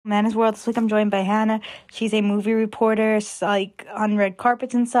Hannah's World. This week I'm joined by Hannah. She's a movie reporter, like on red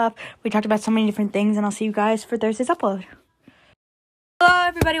carpets and stuff. We talked about so many different things, and I'll see you guys for Thursday's upload. Hello,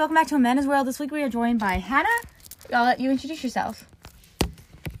 everybody. Welcome back to Hannah's World. This week we are joined by Hannah. I'll let you introduce yourself.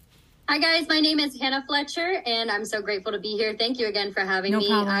 Hi, guys. My name is Hannah Fletcher, and I'm so grateful to be here. Thank you again for having me.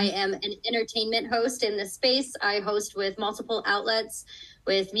 Problem. I am an entertainment host in this space. I host with multiple outlets.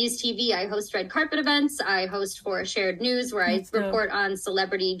 With Muse TV, I host red carpet events. I host for Shared News, where I report on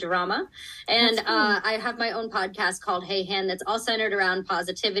celebrity drama. And I have my own podcast called Hey Han that's all centered around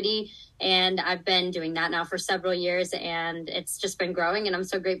positivity. And I've been doing that now for several years, and it's just been growing. And I'm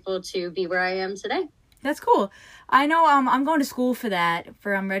so grateful to be where I am today. That's cool. I know I'm going to school for that,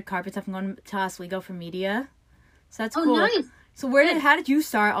 for red carpet stuff. I'm going to Oswego for media. So that's cool. Nice. So how did you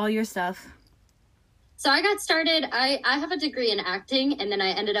start all your stuff? So I got started, I have a degree in acting, and then I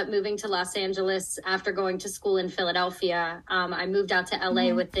ended up moving to Los Angeles after going to school in Philadelphia. I moved out to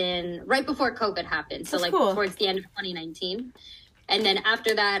LA right before COVID happened. So towards the end of 2019. And then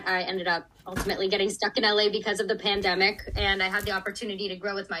after that, I ended up ultimately getting stuck in LA because of the pandemic. And I had the opportunity to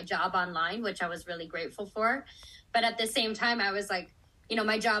grow with my job online, which I was really grateful for. But at the same time, I was like,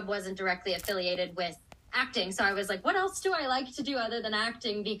 my job wasn't directly affiliated with acting. So I was like, what else do I like to do other than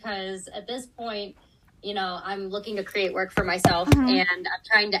acting? Because at this point, I'm looking to create work for myself and I'm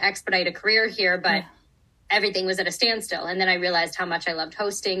trying to expedite a career here, but everything was at a standstill. And then I realized how much I loved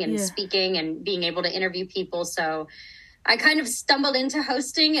hosting and speaking and being able to interview people. So I kind of stumbled into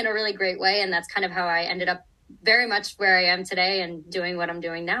hosting in a really great way. And that's kind of how I ended up very much where I am today and doing what I'm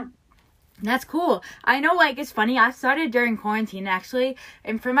doing now. That's cool. I know, it's funny. I started during quarantine, actually.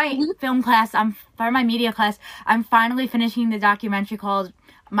 And for my film class, for my media class, I'm finally finishing the documentary called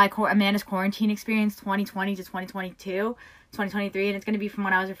Amanda's Quarantine Experience 2020 to 2023. And it's going to be from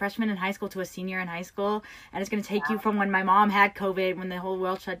when I was a freshman in high school to a senior in high school. And it's going to take you from when my mom had COVID, when the whole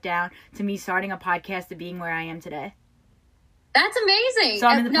world shut down, to me starting a podcast to being where I am today. That's amazing. So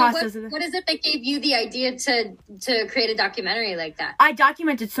I'm in the process of it. What is it that gave you the idea to create a documentary like that? I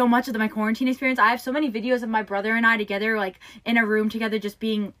documented so much of my quarantine experience. I have so many videos of my brother and I together, in a room together, just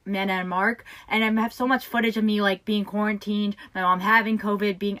being Manna and Mark. And I have so much footage of me, being quarantined, my mom having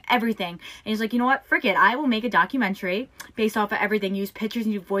COVID, being everything. And he's like, you know what? Frick it. I will make a documentary based off of everything. Use pictures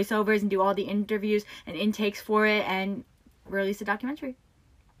and do voiceovers and do all the interviews and intakes for it and release a documentary.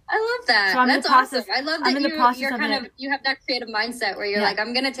 I love that. So That's awesome. I love that you have that creative mindset where you're like,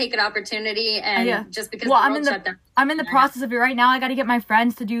 I'm going to take an opportunity and just because the world shut down. I'm in the process of it right now. I got to get my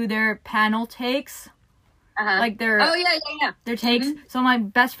friends to do their panel takes. Their takes. So my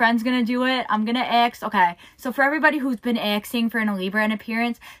best friend's gonna do it. I'm gonna ask. Okay, so for everybody who's been asking for an Libra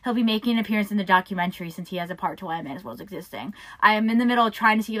appearance, he'll be making an appearance in the documentary since he has a part to why Amanda's World's existing. I am in the middle of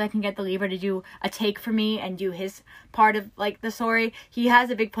trying to see if I can get the Libra to do a take for me and do his part of the story. He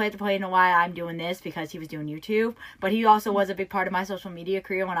has a big part to play in why I'm doing this because he was doing YouTube, but he also was a big part of my social media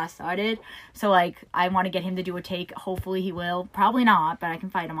career when I started. So I want to get him to do a take. Hopefully he will. Probably not, but I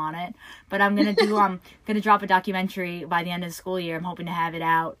can fight him on it. But I'm gonna do gonna drop a documentary by the end of the school year. I'm hoping to have it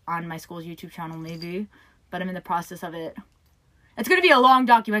out on my school's YouTube channel maybe, but I'm in the process of it. It's gonna be a long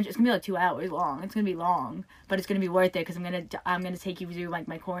documentary. It's gonna be 2 hours long. It's gonna be long, but it's gonna be worth it because I'm gonna take you through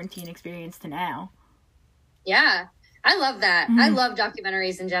my quarantine experience to now. Yeah, I love that. I love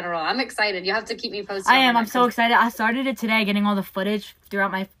documentaries in general. I'm excited. You have to keep me posted. I'm so excited. I started it today, getting all the footage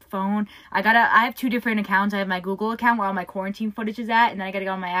throughout my phone. I have 2 different accounts. I have my Google account where all my quarantine footage is at, and then I gotta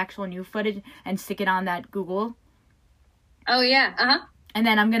go on my actual new footage and stick it on that Google. Oh yeah, And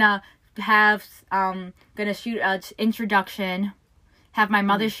then I'm gonna shoot an introduction, have my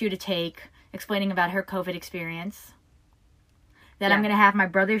mother shoot a take explaining about her COVID experience. Then I'm gonna have my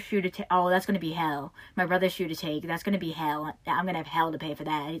brother shoot a take. Oh, that's gonna be hell. My brother shoot a take. That's gonna be hell. I'm gonna have hell to pay for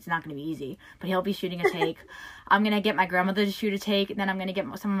that. It's not gonna be easy, but he'll be shooting a take. I'm gonna get my grandmother to shoot a take, and then I'm gonna get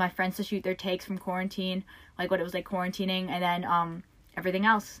some of my friends to shoot their takes from quarantine, what it was like quarantining, and then everything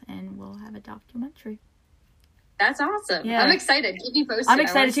else, and we'll have a documentary. That's awesome. Yeah. I'm excited. Keep me posted. I'm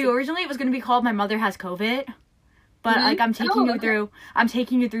excited too. Originally, it was gonna be called "My Mother Has COVID." But I'm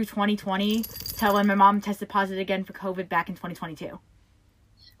taking you through 2020 till when my mom tested positive again for COVID back in 2022.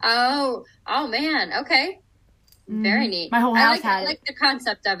 Oh man, okay. Very neat. My whole house I like the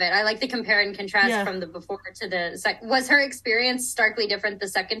concept of it. I like the compare and contrast from the before to the second. Was her experience starkly different the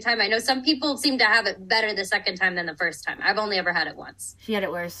second time? I know some people seem to have it better the second time than the first time. I've only ever had it once. She had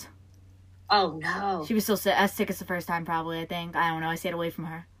it worse. Oh no. She was still as sick as the first time probably, I think. I don't know. I stayed away from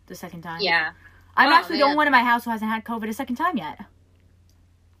her the second time. Yeah. I'm actually the only one in my house who hasn't had COVID a second time yet.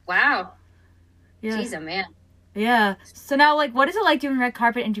 Wow. Yeah. Jeez, oh man. Yeah. So now, what is it like doing red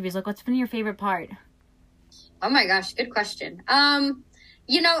carpet interviews? What's been your favorite part? Oh my gosh, good question.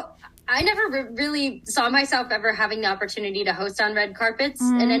 You know, I never really saw myself ever having the opportunity to host on red carpets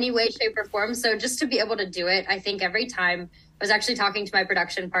in any way, shape, or form. So just to be able to do it, I think every time, I was actually talking to my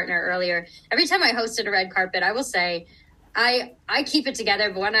production partner earlier, every time I hosted a red carpet, I will say, I keep it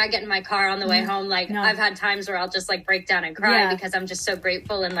together, but when I get in my car on the way home, like I've had times where I'll just like break down and cry because I'm just so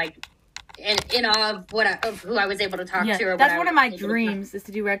grateful and like in awe of who I was able to talk to. Or that's one of my dreams is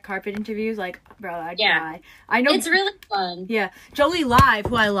to do red carpet interviews. Like, bro, I'd cry. I know it's really fun. Yeah, Jolie Live,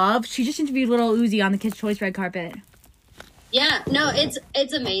 who I love, she just interviewed Little Uzi on the Kids' Choice red carpet. Yeah, no,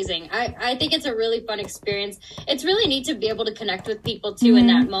 it's amazing. I think it's a really fun experience. It's really neat to be able to connect with people too in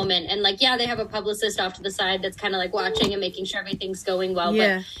that moment. And like, yeah, they have a publicist off to the side that's kind of like watching and making sure everything's going well.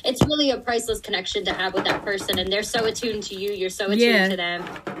 But it's really a priceless connection to have with that person. And they're so attuned to you. You're so attuned to them.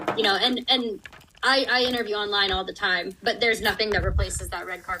 You know, and I interview online all the time, but there's nothing that replaces that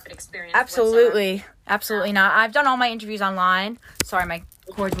red carpet experience. Absolutely. Absolutely not. I've done all my interviews online. Sorry, my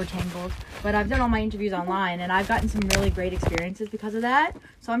cords were tangled. But I've done all my interviews online, and I've gotten some really great experiences because of that.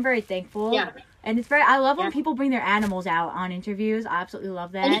 So I'm very thankful. Yeah. And it's I love when people bring their animals out on interviews. I absolutely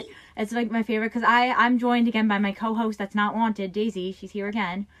love that. It's like my favorite because I'm joined again by my co-host that's not wanted, Daisy. She's here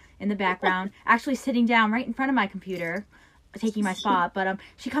again in the background, actually sitting down right in front of my computer, taking my spot. But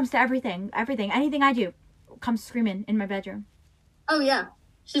she comes to anything I do, comes screaming in my bedroom. Oh yeah.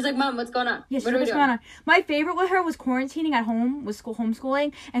 She's like, Mom, what's going on? Yes, what's going on? My favorite with her was quarantining at home, was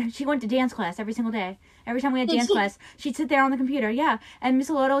homeschooling, and she went to dance class every single day. Every time we had dance class, she'd sit there on the computer, and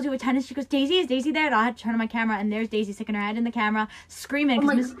Miss Alota will do attendance. She goes, Daisy, is Daisy there? And I had to turn on my camera, and there's Daisy sticking her head in the camera, screaming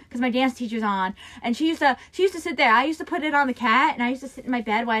because my dance teacher's on. And she used to sit there. I used to put it on the cat, and I used to sit in my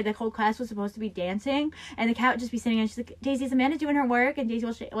bed while the whole class was supposed to be dancing, and the cat would just be sitting, and she's like, Daisy, is Amanda doing her work? And Daisy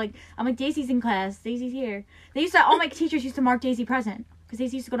will I'm like, Daisy's in class. Daisy's here. All my teachers used to mark Daisy present. Because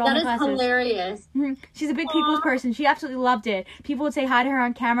Daisy used to go to all my classes. That is hilarious. Mm-hmm. She's a big people's person. She absolutely loved it. People would say hi to her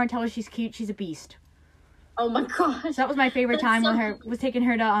on camera and tell her she's cute. She's a beast. Oh my gosh. So that was my favorite time with her, was taking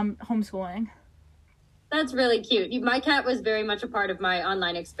her to homeschooling. That's really cute. My cat was very much a part of my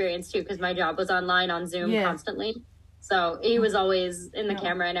online experience too, because my job was online on Zoom constantly. So he was always in the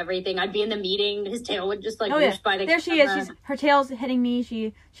camera and everything. I'd be in the meeting. His tail would just whoosh by the camera. There she is. Her tail's hitting me.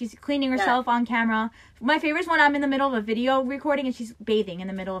 She's cleaning herself on camera. My favorite is when I'm in the middle of a video recording and she's bathing in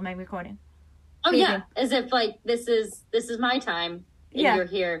the middle of my recording. Oh bathing. Yeah, as if this is my time and you're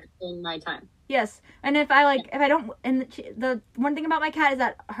here in my time. Yes, and if I don't, and the one thing about my cat is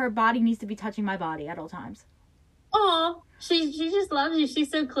that her body needs to be touching my body at all times. Oh, she just loves you.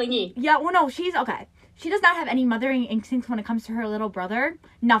 She's so clingy. Yeah, well, no, she's okay. She does not have any mothering instincts when it comes to her little brother.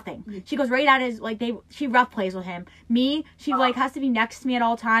 Nothing. She goes right at his, she rough plays with him. Me, she, has to be next to me at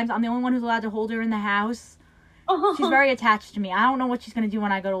all times. I'm the only one who's allowed to hold her in the house. She's very attached to me. I don't know what she's going to do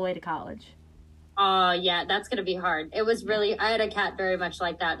when I go away to college. Oh, yeah, that's going to be hard. It was really, I had a cat very much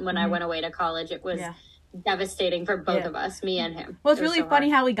like that when I went away to college. It was devastating for both of us, me and him. Well, it's really funny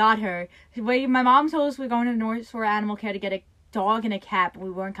how we got her. My mom told us we were going to North Shore Animal Care to get a dog and a cat, but we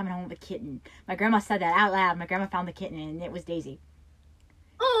weren't coming home with a kitten. My grandma said that out loud. My grandma found the kitten, and it was Daisy.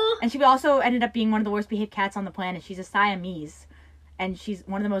 Aww. And she also ended up being one of the worst behaved cats on the planet. She's a Siamese, and she's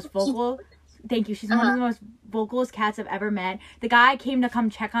one of the most vocal. Thank you. She's one of the most vocalist cats I've ever met. The guy came to come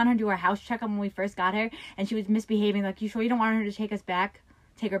check on her, do our house checkup when we first got her, and she was misbehaving. Like, you sure you don't want her to take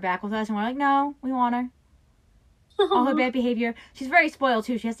her back with us? And we're like, no, we want her. All her bad behavior. She's very spoiled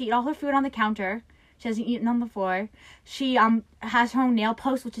too. She has to eat all her food on the counter. She hasn't eaten on the floor. She has her own nail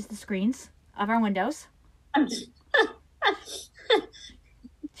post, which is the screens of our windows.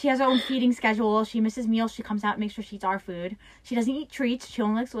 She has her own feeding schedule. She misses meals. She comes out and makes sure she eats our food. She doesn't eat treats. She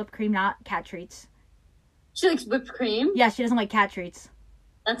only likes whipped cream, not cat treats. She likes whipped cream? Yeah, she doesn't like cat treats.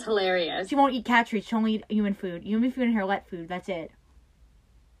 That's hilarious. She won't eat cat treats. She'll only eat human food. Human food and her wet food. That's it.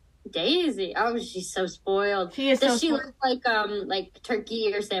 Daisy. Oh, she's so spoiled. She is. Does she like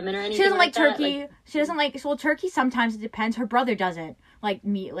turkey or salmon or anything? She doesn't like turkey. That? She doesn't like. Well, turkey sometimes it depends. Her brother doesn't like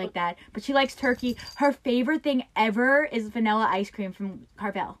meat like that, but she likes turkey. Her favorite thing ever is vanilla ice cream from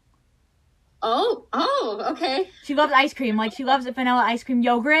Carvel. Oh, okay. She loves ice cream. She loves vanilla ice cream.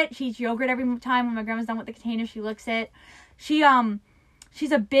 Yogurt. She eats yogurt every time when my grandma's done with the container. She licks it. She's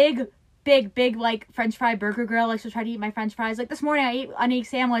a big French fry burger girl. She'll try to eat my French fries. This morning I ate an egg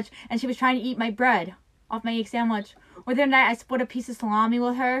sandwich and she was trying to eat my bread off my egg sandwich. Or the other night I split a piece of salami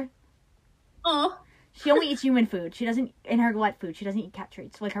with her. Oh. She only eats human food. She doesn't, in her wet food, she doesn't eat cat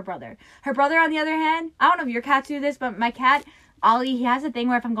treats like her brother. Her brother, on the other hand, I don't know if your cats do this, but my cat, Ollie, he has a thing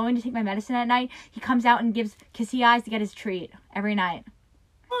where if I'm going to take my medicine at night, he comes out and gives kissy eyes to get his treat every night.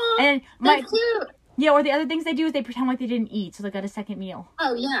 Oh, and that's cute. Yeah, or the other things they do is they pretend like they didn't eat, so they got a second meal.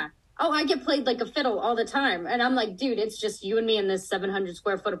 Oh, yeah. oh, I get played like a fiddle all the time. And I'm like, dude, it's just you and me in this 700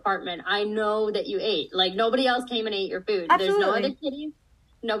 square foot apartment. I know that you ate. Like, nobody else came and ate your food. Absolutely. There's no other kitties.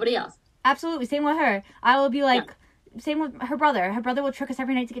 Nobody else. Absolutely. Same with her. I will be like, same with her brother. Her brother will trick us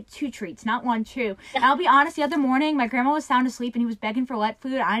every night to get 2 treats, not 1, 2. And I'll be honest, the other morning, my grandma was sound asleep and he was begging for wet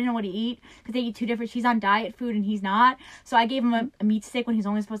food. I didn't know what to eat because they eat 2 different. She's on diet food and he's not. So I gave him a meat stick when he's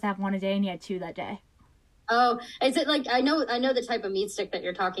only supposed to have 1 a day, and he had 2 that day. Oh, is it like, I know the type of meat stick that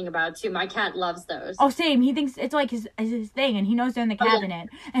you're talking about too. My cat loves those. Oh, same. He thinks it's like his thing, and he knows they're in the cabinet.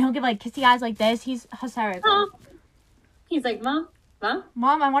 And he'll give like kissy eyes like this. He's hysterical. Oh. He's like, Mom,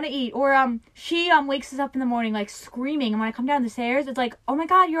 I want to eat. Or she wakes us up in the morning like screaming, and when I come down the stairs, it's like, oh my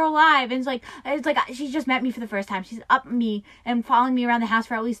God, you're alive. And it's like she just met me for the first time. She's up me and following me around the house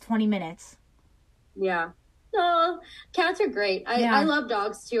for at least 20 minutes. Yeah. Oh, cats are great. I love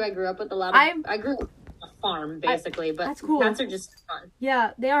dogs too. I grew up with a lot of. I grew up on a farm basically, but that's cool. Cats are just fun.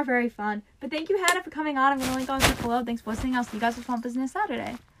 Yeah, they are very fun. But thank you, Hannah, for coming on. I'm gonna link all this below. Thanks for listening. I'll see you guys with Swamp Business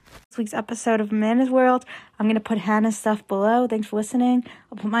Saturday. This week's episode of Amanda's World. I'm going to put Hannah's stuff below. Thanks for listening.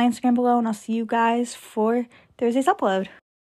 I'll put my Instagram below, and I'll see you guys for Thursday's upload.